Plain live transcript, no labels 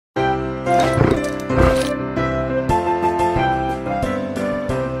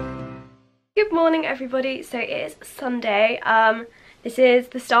morning everybody. So it is Sunday. This is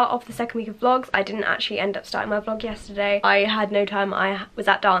the start of the second week of vlogs. I didn't actually end up starting my vlog yesterday. I had no time. I was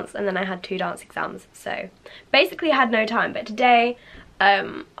at dance and then I had 2 dance exams, so basically I had no time. But today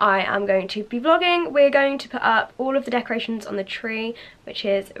I am going to be vlogging. We're going to put up all of the decorations on the tree, which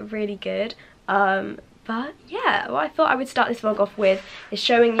is really good. But yeah, what I thought I would start this vlog off with is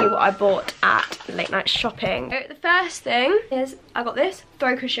showing you what I bought at late night shopping. So the first thing is I got this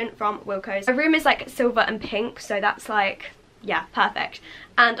throw cushion from Wilko's. My room is like silver and pink, so that's like, yeah, perfect.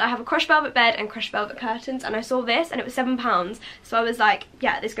 And I have a crushed velvet bed and crushed velvet curtains, and I saw this and it was £7, so I was like,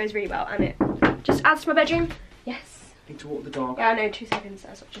 yeah, this goes really well, and it just adds to my bedroom. Yes. Need to walk the dog. Yeah, I know, 2 seconds,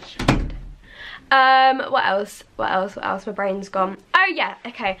 that's what just happened. What else? My brain's gone. Oh yeah,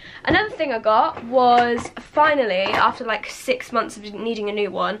 okay. Another thing I got was, finally, after like 6 months of needing a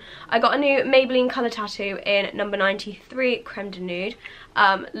new one, I got a new Maybelline colour tattoo in number 93, Creme de Nude.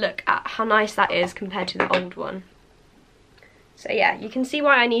 Look at how nice that is compared to the old one. So yeah, you can see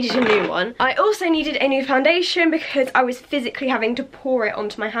why I needed a new one. I also needed a new foundation because I was physically having to pour it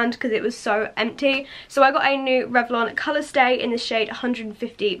onto my hand because it was so empty. So I got a new Revlon Colour Stay in the shade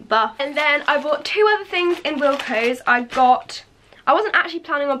 150 Buff. And then I bought 2 other things in Wilko's. I wasn't actually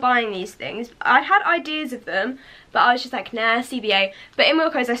planning on buying these things. I had ideas of them, but I was just like, nah, CBA. But in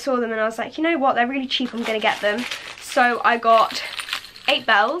Wilko's I saw them and I was like, you know what, they're really cheap, I'm gonna get them. So I got 8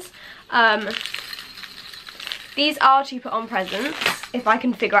 bells. These are to put on presents, if I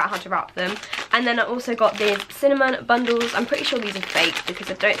can figure out how to wrap them. And then I also got these cinnamon bundles. I'm pretty sure these are fake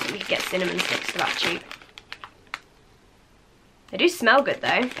because I don't think you can get cinnamon sticks for that cheap. They do smell good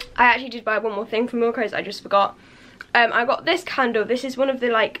though. I actually did buy one more thing from Wilko's, I just forgot. I got this candle. This is one of the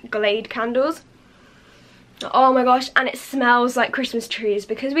like Glade candles. Oh my gosh, and it smells like Christmas trees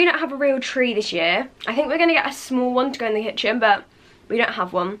because we don't have a real tree this year. I think we're going to get a small one to go in the kitchen, but we don't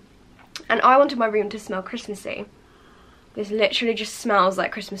have one. And I wanted my room to smell Christmassy. This literally just smells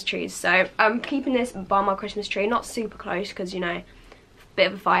like Christmas trees. So I'm keeping this by my Christmas tree. Not super close because, you know, bit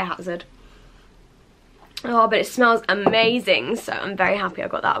of a fire hazard. Oh, but it smells amazing. So I'm very happy I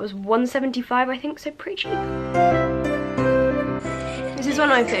got that. It was £1.75 I think, so pretty cheap. This is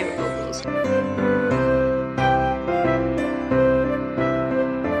one of my favourite baubles.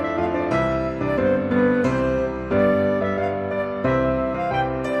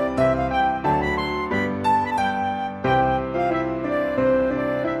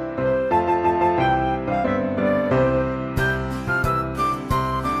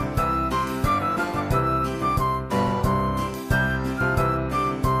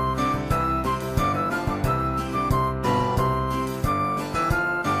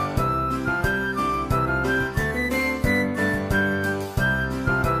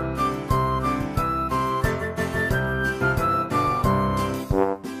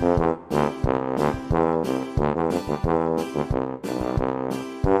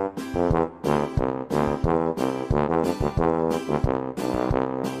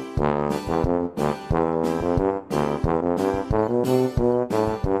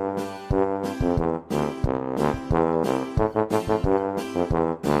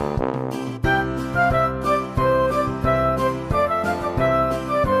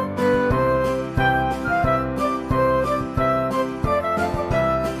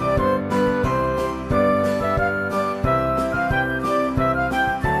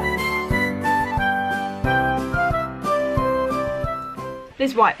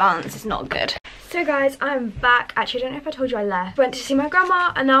 This white balance is not good. So guys, I'm back. Actually, I don't know if I told you I left. Went to see my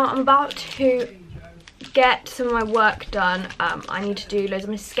grandma and now I'm about to get some of my work done. I need to do loads of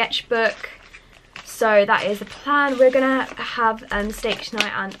my sketchbook. So that is the plan. We're gonna have steak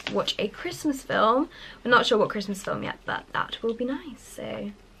tonight and watch a Christmas film. We're not sure what Christmas film yet, but that will be nice. So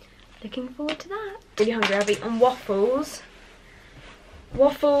looking forward to that. Really hungry. I've eaten waffles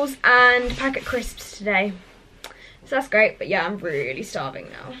and packet crisps today. So that's great, but yeah, I'm really starving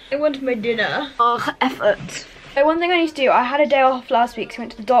now. I wanted my dinner. Oh, effort. So one thing I need to do, I had a day off last week, so I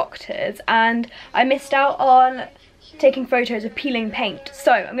went to the doctor's and I missed out on taking photos of peeling paint.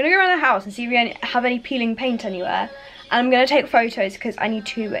 So I'm gonna go around the house and see if we have any peeling paint anywhere. And I'm gonna take photos because I need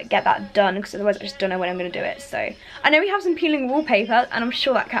to get that done because otherwise I just don't know when I'm gonna do it. So I know we have some peeling wallpaper and I'm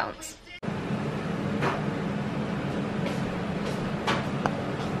sure that counts.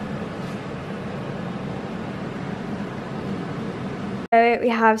 So we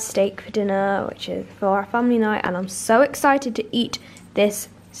have steak for dinner, which is for our family night, and I'm so excited to eat this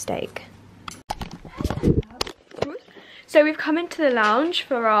steak. So we've come into the lounge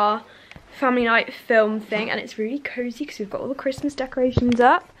for our family night film thing, and it's really cozy because we've got all the Christmas decorations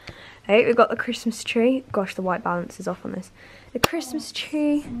up. Hey, we've got the Christmas tree. Gosh, the white balance is off on this. The Christmas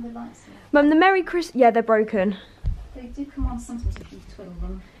tree. Mum, the Merry Christmas... Yeah, they're broken. They do come on sometimes if you twiddle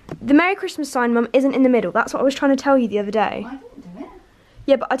them. The Merry Christmas sign, Mum, isn't in the middle. That's what I was trying to tell you the other day. I didn't do it.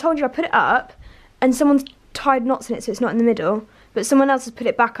 Yeah, but I told you I put it up and someone's tied knots in it so it's not in the middle. But someone else has put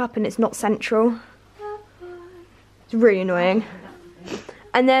it back up and it's not central. It's really annoying.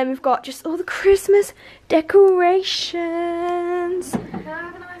 And then we've got just all the Christmas decorations.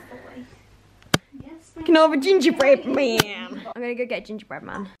 Can I have a gingerbread man? I'm gonna go get a gingerbread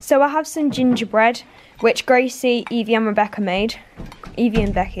man. So I have some gingerbread, which Gracie, Evie and Rebecca made. Evie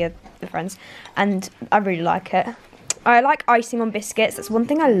and Becky are the friends, and I really like it. I like icing on biscuits, that's one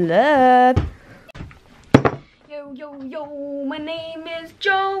thing I love. Yo, yo, yo, my name is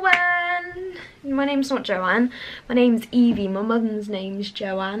Joanne. My name's not Joanne, my name's Evie, my mum's name's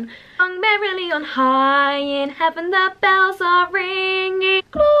Joanne. Sung merrily on high, in heaven the bells are ringing.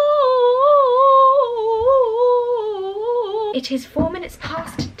 It is 4 minutes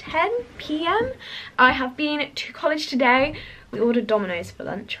past 10 PM. I have been to college today. We ordered Domino's for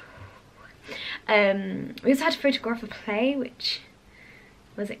lunch. We also had to photograph a play, which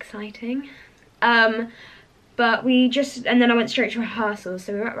was exciting. But we just, and then I went straight to rehearsals.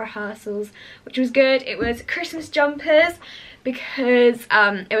 So we were at rehearsals, which was good. It was Christmas jumpers because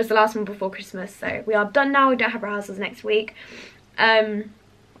it was the last one before Christmas. So we are done now. We don't have rehearsals next week.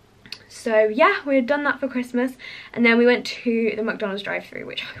 So yeah, we had done that for Christmas, and then we went to the McDonald's drive-thru,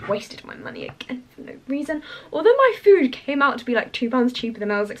 which I wasted my money again for no reason. Although my food came out to be like £2 cheaper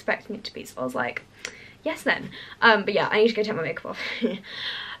than I was expecting it to be, so I was like, yes then. But yeah, I need to go take my makeup off.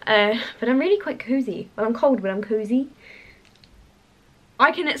 But I'm really quite cozy. Well, I'm cold, but I'm cozy.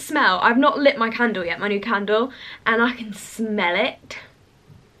 I can smell. I've not lit my candle yet, my new candle, and I can smell it.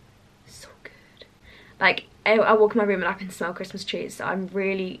 So good. Like, I walk in my room and I can smell Christmas trees, so I'm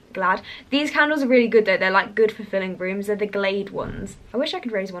really glad. These candles are really good though. They're like good for filling rooms. They're the Glade ones. I wish I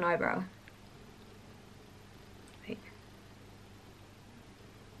could raise one eyebrow. Wait.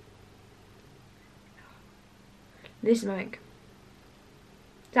 This is my wink.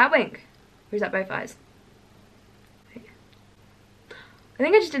 Is that a wink? Or is that both eyes? Wait. I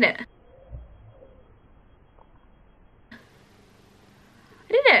think I just did it. I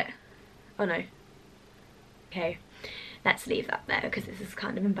did it! Oh no. Okay, let's leave that there because this is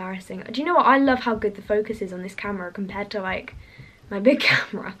kind of embarrassing. Do you know what? I love how good the focus is on this camera compared to like my big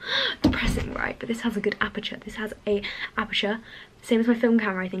camera. Depressing, right? But this has a good aperture. This has a aperture, same as my film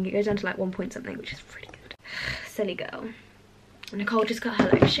camera. I think it goes down to like 1 point something, which is really good. Silly girl. Nicole just got her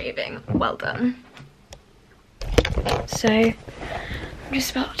legs shaving. Well done. So I'm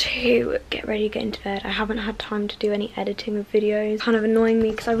just about to get ready to get into bed. I haven't had time to do any editing of videos. It's kind of annoying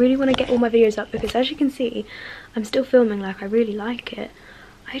me because I really want to get all my videos up because as you can see, I'm still filming like I really like it.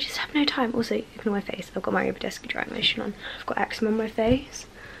 I just have no time. Also, ignore my face. I've got my Obadesky dry motion on. I've got eczema on my face.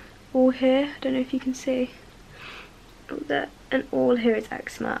 All here. I don't know if you can see. All there. And all here is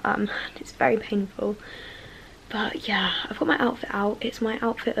eczema. It's very painful. But yeah, I've got my outfit out. It's my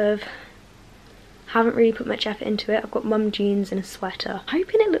outfit of... haven't really put much effort into it. I've got mum jeans and a sweater.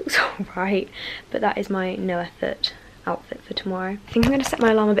 Hoping it looks alright, but that is my no effort outfit for tomorrow. I think I'm going to set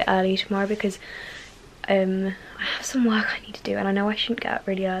my alarm a bit early tomorrow because I have some work I need to do and I know I shouldn't get up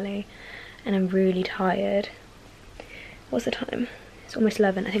really early and I'm really tired. What's the time? It's almost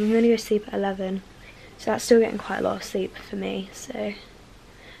 11. I think I'm going to go to sleep at 11. So that's still getting quite a lot of sleep for me, so...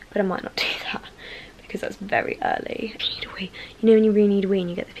 but I might not do that because that's very early. I need a wee. You know when you really need a wee and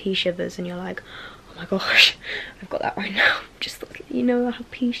you get the pee shivers and you're like, oh my gosh, I've got that right now. Just look at, you know, I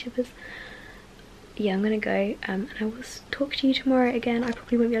have pee shivers. Yeah, I'm gonna go and I will talk to you tomorrow again. I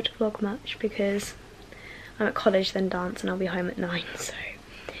probably won't be able to vlog much because I'm at college then dance and I'll be home at 9, so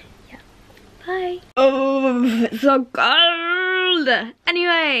yeah. Bye. Oh, it's so cold.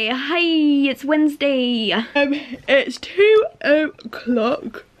 Anyway, hi, it's Wednesday. It's 2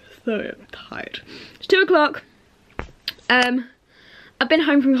 o'clock, so I'm tired. It's 2 o'clock. I've been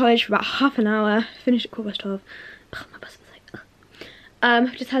home from college for about half an hour. Finished at 12:15. Ugh, my bus was like, ugh.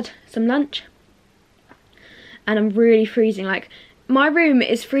 Just had some lunch. And I'm really freezing. Like, my room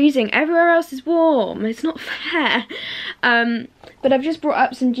is freezing. Everywhere else is warm. It's not fair. But I've just brought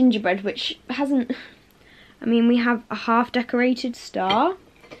up some gingerbread, which hasn't... I mean, we have a half decorated star.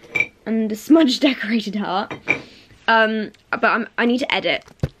 And a smudge decorated heart. But I need to edit.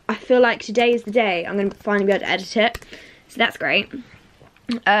 I feel like today is the day I'm going to finally be able to edit it. So that's great.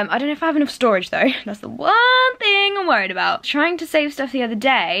 I don't know if I have enough storage though. That's the one thing I'm worried about. Trying to save stuff the other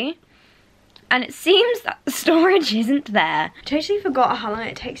day, and it seems that the storage isn't there. I totally forgot how long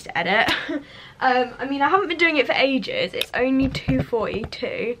it takes to edit. I mean, I haven't been doing it for ages. It's only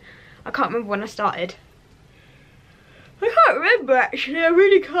 2:42. I can't remember when I started. I can't remember actually, I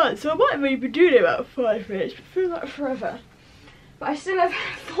really can't, so I might have only been doing it about 5 minutes, but it feels like forever. But I still have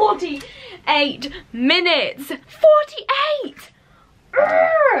 48 minutes! 48!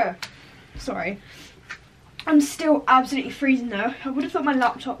 Urgh! Sorry. I'm still absolutely freezing though. I would have thought my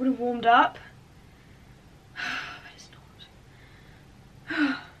laptop would have warmed up. But it's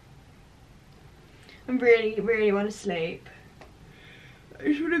not. I really want to sleep. I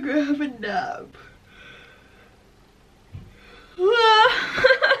just want to go have a nap.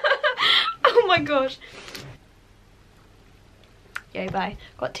 Oh my gosh. Yay, bye.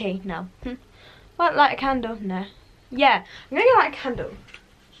 Got tea now. Might light a candle? No. Yeah, I'm gonna go light a candle.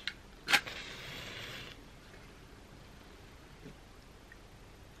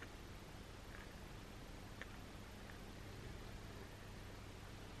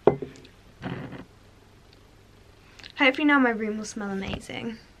 Hopefully now my room will smell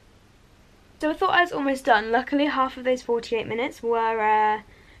amazing. So I thought I was almost done. Luckily half of those 48 minutes were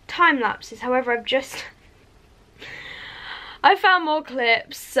time lapses. However, I found more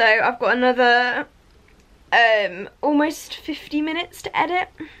clips, so I've got another almost 50 minutes to edit.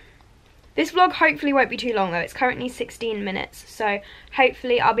 This vlog hopefully won't be too long though. It's currently 16 minutes, so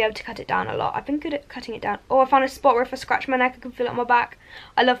hopefully I'll be able to cut it down a lot. I've been good at cutting it down. Oh, I found a spot where if I scratch my neck I can feel it on my back.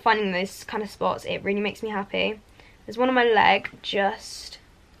 I love finding those kind of spots. It really makes me happy. There's one on my leg, just...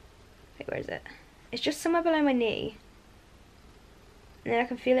 Wait, where is it? It's just somewhere below my knee. And then I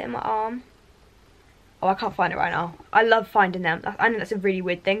can feel it in my arm. Oh, I can't find it right now. I love finding them. I know that's a really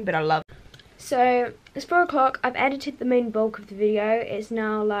weird thing, but I love it. So, it's 4 o'clock. I've edited the main bulk of the video. It's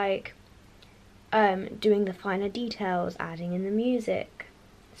now like doing the finer details, adding in the music,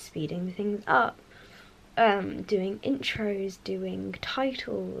 speeding things up, doing intros, doing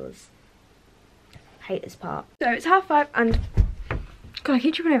titles. Hate this part. So it's 5:30 and God, I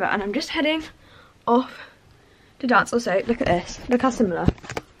keep tripping over, and I'm just heading off to dance. Also, look at this. Look how similar.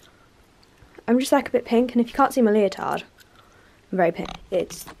 I'm just like a bit pink, and if you can't see my leotard, I'm very pink.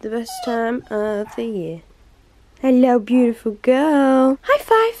 It's the best time of the year. Hello, beautiful girl. High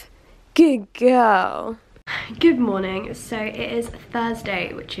five. Good girl. Good morning. So it is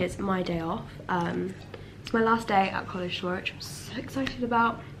Thursday, which is my day off. It's my last day at college tomorrow, which I'm so excited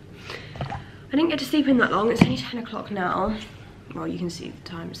about. I didn't get to sleep in that long. It's only 10 o'clock now. Well, you can see the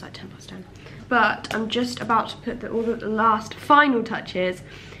time, it's like 10:10. But I'm just about to put all the last final touches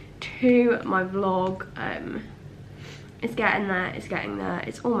to my vlog. It's getting there,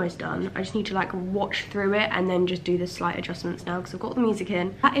 it's almost done. I just need to like watch through it and then just do the slight adjustments now because I've got the music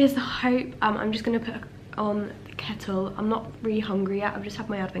in. That is the hope. I'm just gonna put on the kettle. I'm not really hungry yet. I've just had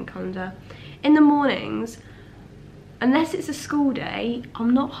my advent calendar. In the mornings, unless it's a school day,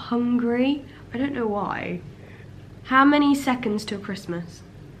 I'm not hungry. I don't know why. How many seconds till Christmas?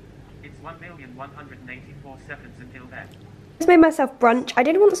 It's 1,184 seconds until then. I just made myself brunch. I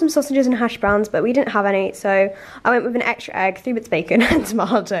did want some sausages and hash browns, but we didn't have any, so I went with an extra egg, 3 bits of bacon and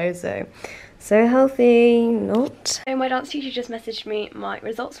tomatoes, so healthy, not. So my dance teacher just messaged me my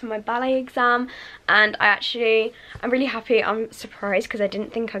results from my ballet exam, and I'm really happy. I'm surprised because I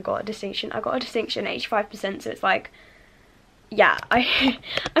didn't think I got a distinction. I got a distinction, 85%, so it's like, yeah,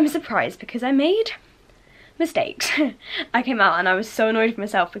 I'm surprised because I made mistakes. I came out and I was so annoyed with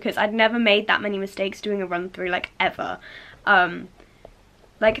myself because I'd never made that many mistakes doing a run through, like, ever.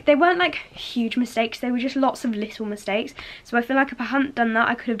 Like, they weren't like huge mistakes, they were just lots of little mistakes, so I feel like if I hadn't done that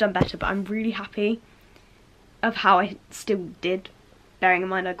I could have done better, but I'm really happy of how I still did, bearing in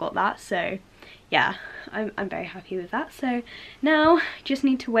mind I got that. So yeah, I'm very happy with that. So now just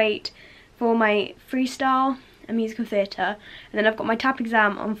need to wait for my freestyle and musical theatre, and then I've got my tap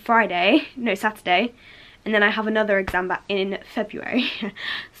exam on Saturday, and then I have another exam back in February.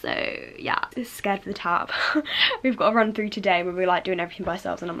 So yeah, just scared for the tap. We've got a run through today where we're like doing everything by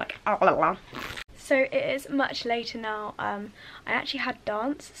ourselves, and I'm like, oh, blah, blah. So it is much later now. I actually had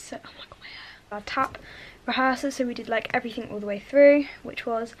dance, so oh my god, my hair. Our tap rehearsal, so we did like everything all the way through, which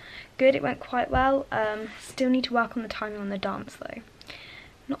was good. It went quite well. Still need to work on the timing on the dance though.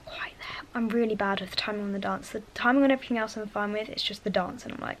 Not quite there. I'm really bad with the timing on the dance. The timing on everything else I'm fine with, it's just the dance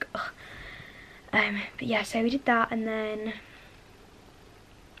and I'm like, ugh. But yeah, so we did that, and then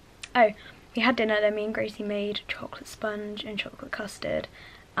we had dinner. Then me and Gracie made chocolate sponge and chocolate custard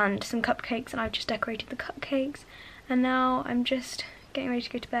and some cupcakes, and I've just decorated the cupcakes, and now I'm just getting ready to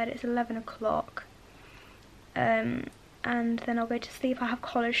go to bed. It's 11 o'clock, and then I'll go to sleep. I have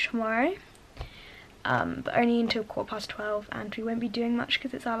college tomorrow, but only until 12:15, and we won't be doing much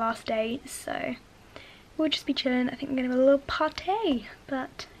because it's our last day, so we'll just be chilling. I think we're gonna have a little party,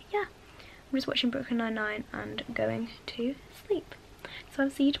 but yeah, I'm just watching Brooklyn Nine-Nine and going to sleep. So I'll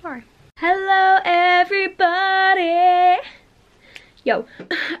see you tomorrow. Hello everybody! Yo,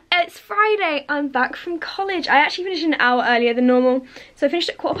 it's Friday, I'm back from college. I actually finished an hour earlier than normal. So I finished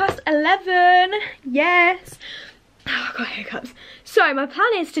at 11:15, yes. Oh, I got hiccups. So my plan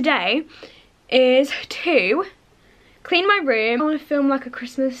is today is to clean my room. I want to film like a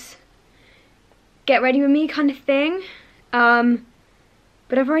Christmas get ready with me kind of thing.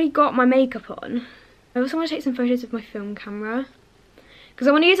 But I've already got my makeup on. I also want to take some photos with my film camera. Because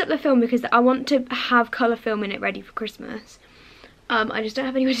I want to use up the film because I want to have colour film in it ready for Christmas. I just don't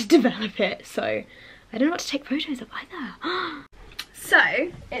have anywhere to develop it, so I don't know what to take photos of either. So,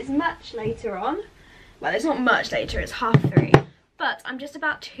 it's much later on. Well, it's not much later, it's 3:30. But I'm just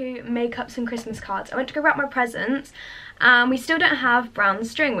about to make up some Christmas cards. I went to go wrap my presents, and we still don't have brown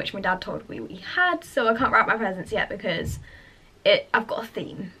string, which my dad told me we had, so I can't wrap my presents yet because I've got a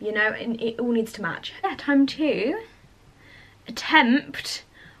theme, you know, and it all needs to match. Yeah, time to attempt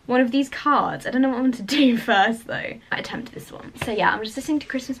one of these cards. I don't know what I want to do first though. I attempt this one. So yeah, I'm just listening to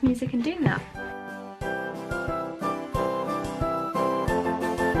Christmas music and doing that.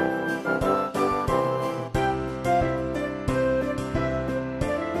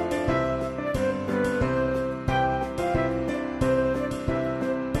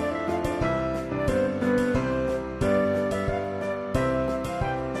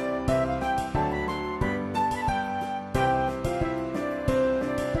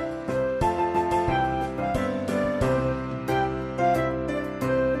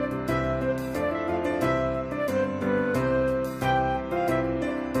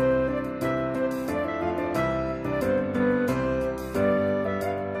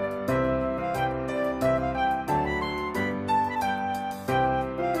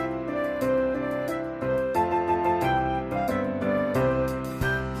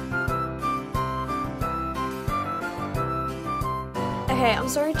 Okay, I'm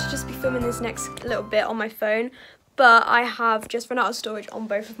sorry to just be filming this next little bit on my phone, but I have just run out of storage on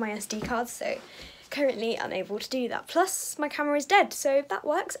both of my SD cards, so currently unable to do that. Plus, my camera is dead, so that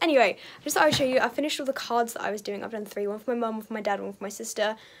works. Anyway, I just thought I'd show you, I finished all the cards that I was doing. I've done 3, one for my mum, one for my dad, one for my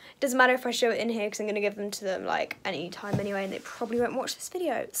sister. It doesn't matter if I show it in here, because I'm going to give them to them, like, any time anyway, and they probably won't watch this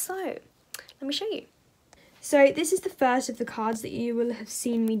video. So, let me show you. So, this is the first of the cards that you will have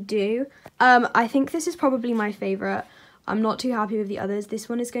seen me do. I think this is probably my favourite. I'm not too happy with the others. This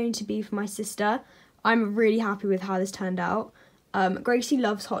one is going to be for my sister. I'm really happy with how this turned out. Gracie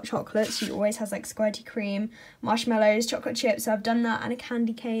loves hot chocolate. She always has like squirty cream, marshmallows, chocolate chips. So I've done that, and a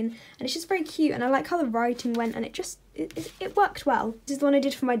candy cane. And it's just very cute. And I like how the writing went, and it worked well. This is the one I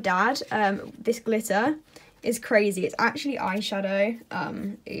did for my dad. This glitter is crazy. It's actually eyeshadow.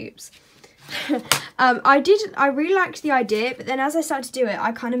 Oops. I really liked the idea, but then as I started to do it,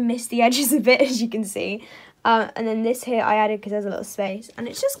 I kind of missed the edges a bit, as you can see. And then this here I added because there's a little space, and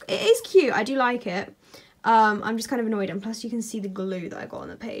it is cute. I do like it. I'm just kind of annoyed, and plus you can see the glue that I got on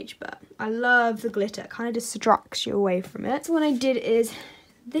the page, but I love the glitter. It kind of distracts you away from it. So what I did is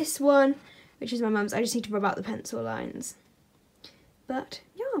this one, which is my mum's. I just need to rub out the pencil lines. But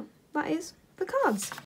yeah, that is the cards.